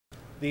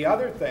The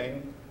other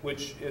thing,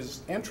 which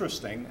is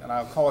interesting, and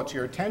I'll call it to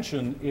your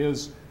attention,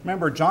 is,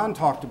 remember, John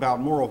talked about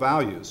moral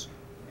values,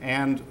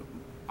 and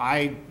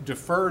I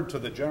deferred to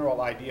the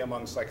general idea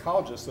among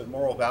psychologists that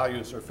moral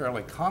values are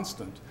fairly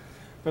constant.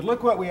 But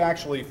look what we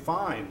actually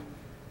find.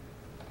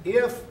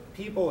 If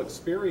people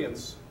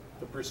experience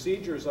the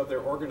procedures of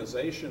their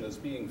organization as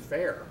being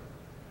fair,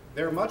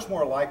 they're much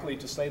more likely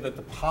to say that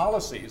the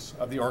policies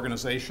of the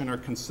organization are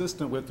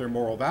consistent with their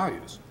moral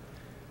values.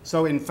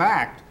 So in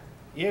fact,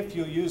 if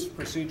you use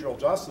procedural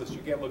justice,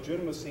 you get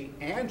legitimacy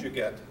and you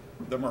get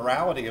the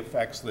morality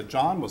effects that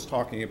John was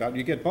talking about.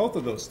 You get both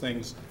of those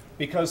things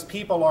because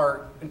people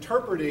are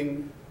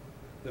interpreting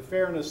the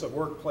fairness of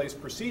workplace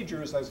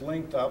procedures as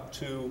linked up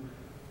to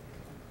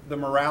the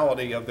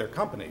morality of their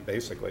company,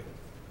 basically.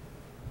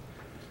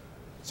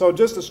 So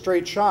just a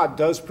straight shot,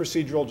 does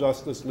procedural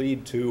justice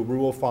lead to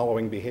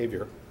rule-following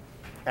behavior?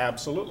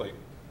 Absolutely.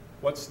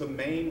 What's the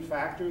main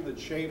factor that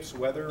shapes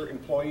whether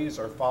employees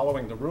are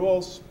following the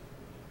rules?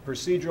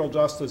 Procedural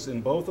justice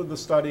in both of the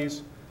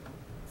studies.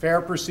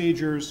 Fair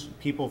procedures,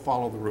 people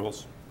follow the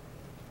rules.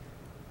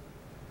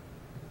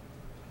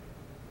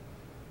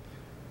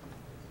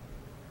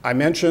 I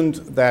mentioned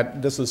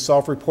that this is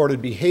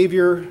self-reported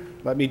behavior.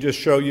 Let me just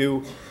show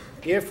you,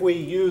 if we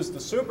use the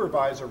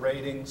supervisor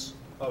ratings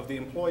of the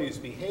employee's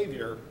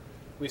behavior,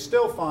 we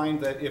still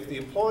find that if the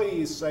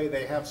employees say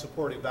they have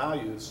supportive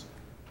values,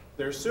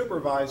 their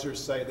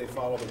supervisors say they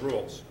follow the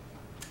rules.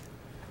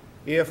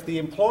 If the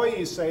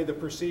employees say the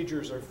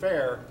procedures are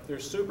fair, their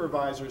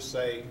supervisors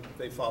say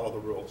they follow the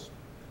rules.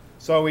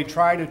 So we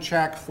try to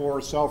check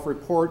for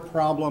self-report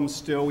problems,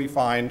 still we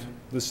find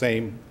the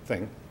same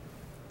thing.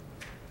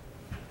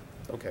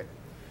 Okay.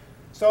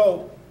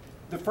 So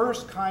the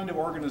first kind of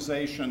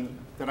organization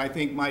that I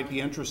think might be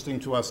interesting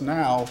to us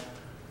now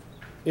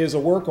is a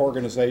work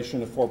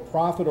organization, a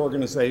for-profit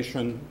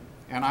organization,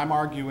 and I'm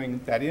arguing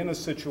that in a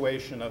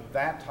situation of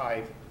that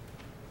type,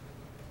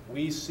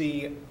 we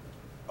see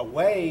a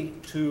way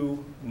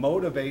to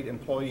motivate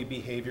employee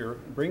behavior,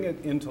 bring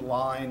it into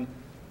line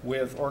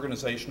with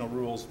organizational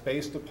rules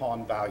based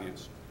upon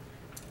values.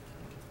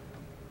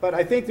 But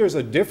I think there's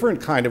a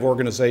different kind of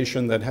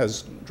organization that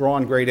has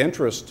drawn great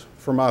interest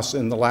from us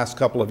in the last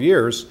couple of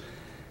years,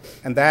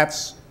 and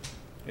that's,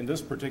 in this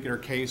particular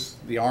case,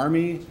 the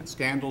Army and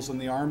scandals in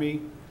the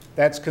Army.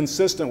 That's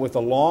consistent with a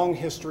long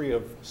history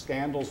of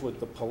scandals with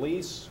the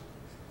police.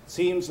 It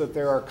seems that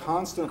there are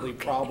constantly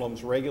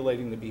problems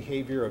regulating the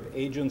behavior of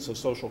agents of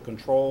social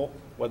control,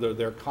 whether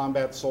they're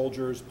combat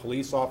soldiers,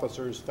 police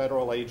officers,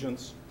 federal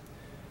agents.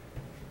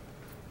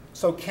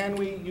 So can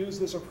we use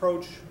this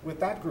approach with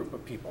that group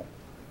of people?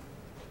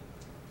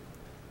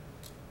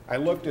 I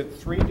looked at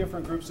 3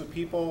 different groups of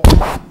people: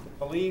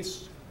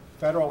 police,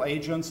 federal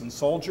agents, and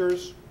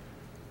soldiers.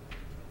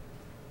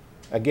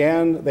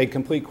 Again, they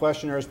complete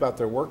questionnaires about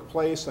their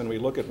workplace, and we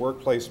look at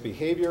workplace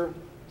behavior.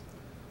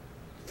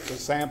 It's a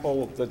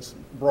sample that's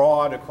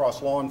broad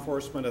across law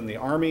enforcement and the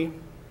Army.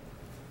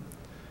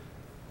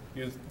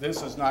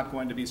 This is not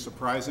going to be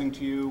surprising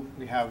to you.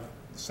 We have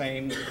the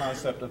same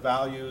concept of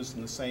values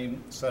and the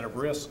same set of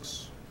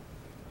risks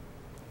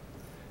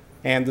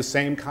and the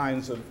same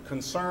kinds of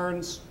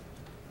concerns,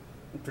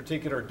 in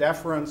particular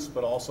deference,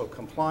 but also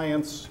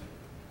compliance.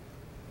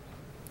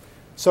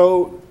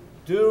 So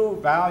do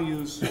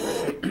values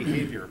shape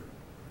behavior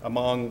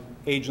among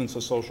agents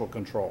of social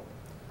control?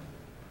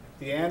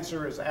 The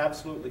answer is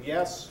absolutely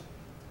yes,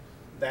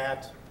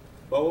 that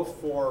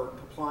both for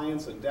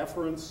compliance and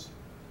deference,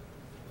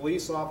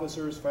 police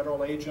officers,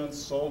 federal agents,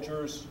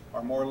 soldiers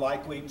are more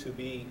likely to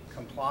be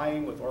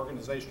complying with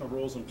organizational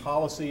rules and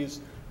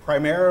policies,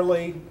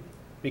 primarily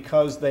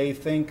because they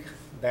think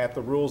that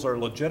the rules are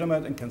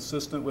legitimate and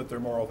consistent with their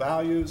moral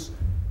values,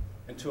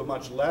 and to a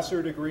much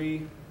lesser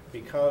degree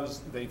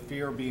because they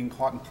fear being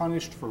caught and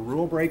punished for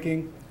rule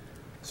breaking.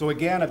 So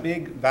again, a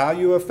big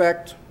value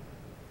effect.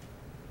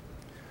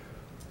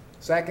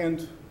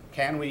 Second,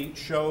 can we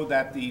show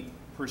that the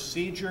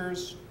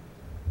procedures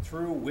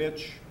through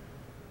which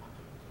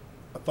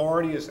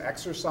authority is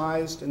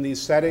exercised in these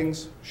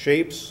settings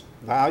shapes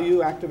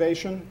value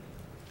activation?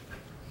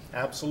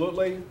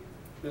 Absolutely.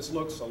 This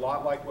looks a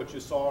lot like what you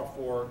saw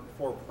for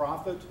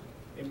for-profit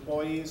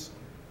employees,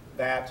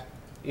 that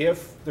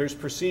if there's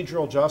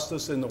procedural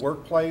justice in the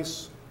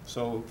workplace,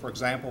 so for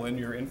example in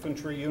your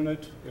infantry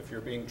unit, if you're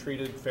being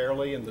treated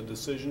fairly in the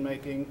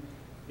decision-making,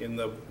 in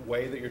the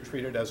way that you're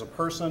treated as a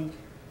person,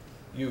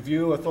 you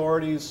view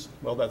authorities,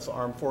 well, that's the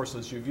armed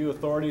forces, you view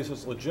authorities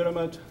as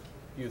legitimate,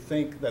 you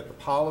think that the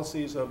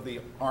policies of the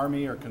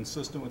Army are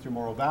consistent with your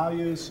moral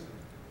values.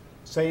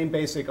 Same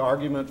basic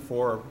argument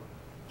for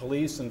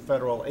police and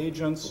federal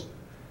agents.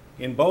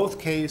 In both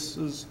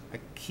cases, a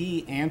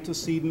key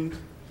antecedent,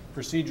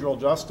 procedural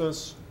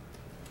justice.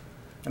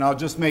 And I'll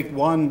just make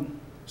one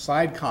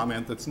side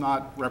comment that's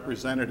not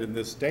represented in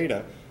this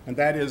data, and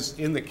that is,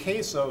 in the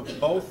case of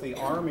both the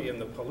Army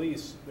and the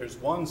police, there's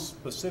one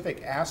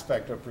specific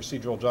aspect of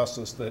procedural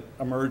justice that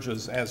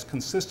emerges as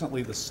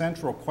consistently the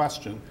central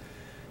question,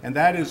 and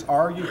that is,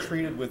 are you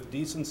treated with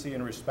decency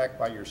and respect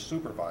by your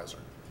supervisor?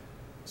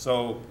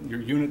 So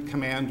your unit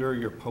commander,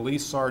 your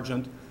police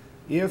sergeant,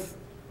 if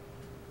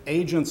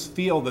agents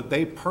feel that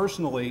they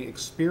personally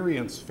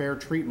experience fair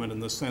treatment in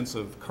the sense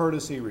of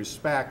courtesy,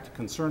 respect,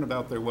 concern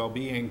about their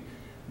well-being,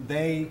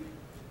 they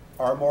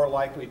are more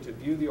likely to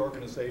view the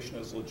organization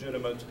as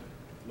legitimate,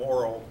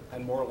 moral,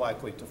 and more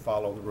likely to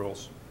follow the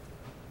rules.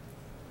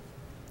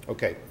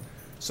 Okay,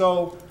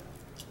 so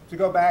to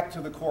go back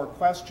to the core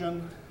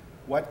question,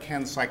 what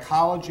can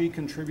psychology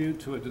contribute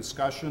to a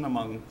discussion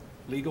among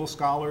legal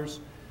scholars?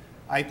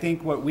 I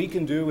think what we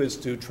can do is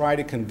to try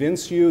to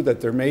convince you that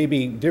there may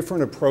be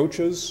different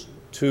approaches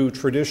to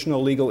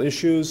traditional legal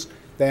issues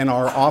than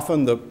are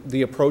often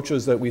the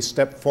approaches that we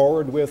step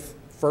forward with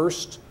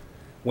first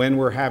when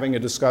we're having a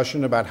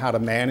discussion about how to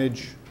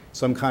manage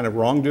some kind of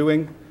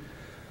wrongdoing.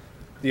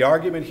 The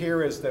argument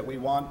here is that we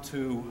want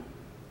to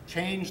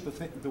change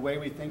the way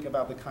we think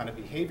about the kind of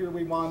behavior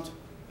we want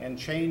and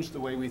change the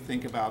way we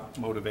think about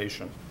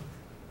motivation.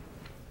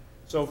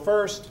 So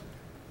first,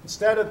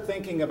 instead of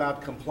thinking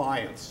about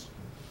compliance,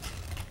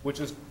 which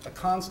is a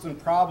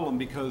constant problem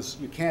because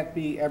you can't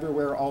be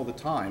everywhere all the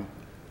time,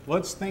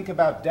 let's think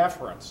about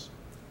deference.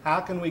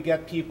 How can we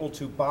get people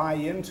to buy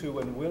into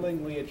and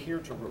willingly adhere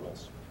to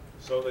rules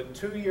so that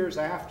 2 years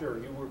after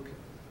you were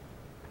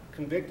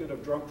convicted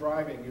of drunk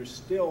driving, you're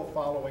still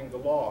following the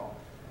law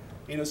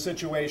in a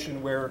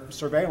situation where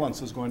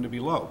surveillance is going to be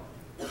low?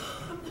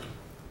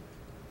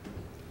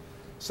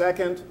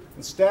 Second,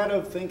 instead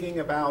of thinking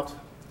about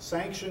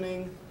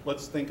sanctioning,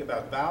 let's think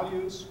about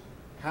values.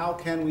 How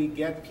can we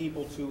get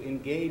people to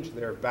engage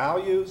their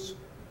values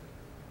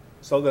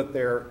so that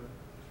they're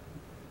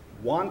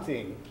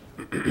wanting,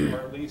 or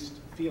at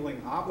least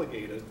feeling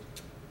obligated,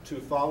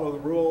 to follow the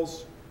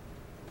rules?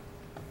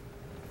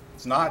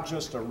 It's not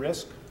just a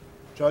risk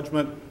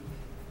judgment.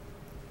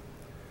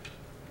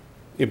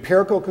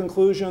 Empirical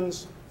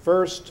conclusions.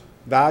 First,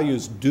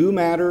 values do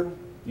matter.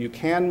 You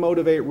can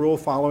motivate rule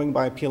following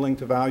by appealing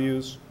to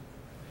values.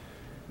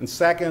 And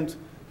second,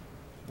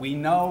 we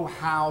know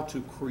how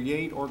to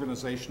create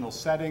organizational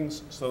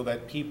settings so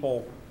that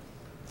people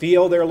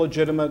feel they're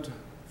legitimate,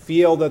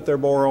 feel that they're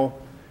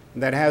moral,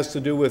 and that has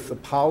to do with the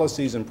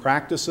policies and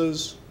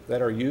practices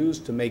that are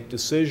used to make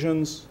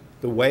decisions,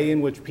 the way in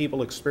which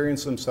people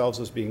experience themselves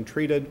as being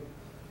treated.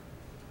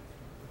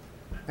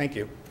 Thank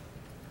you.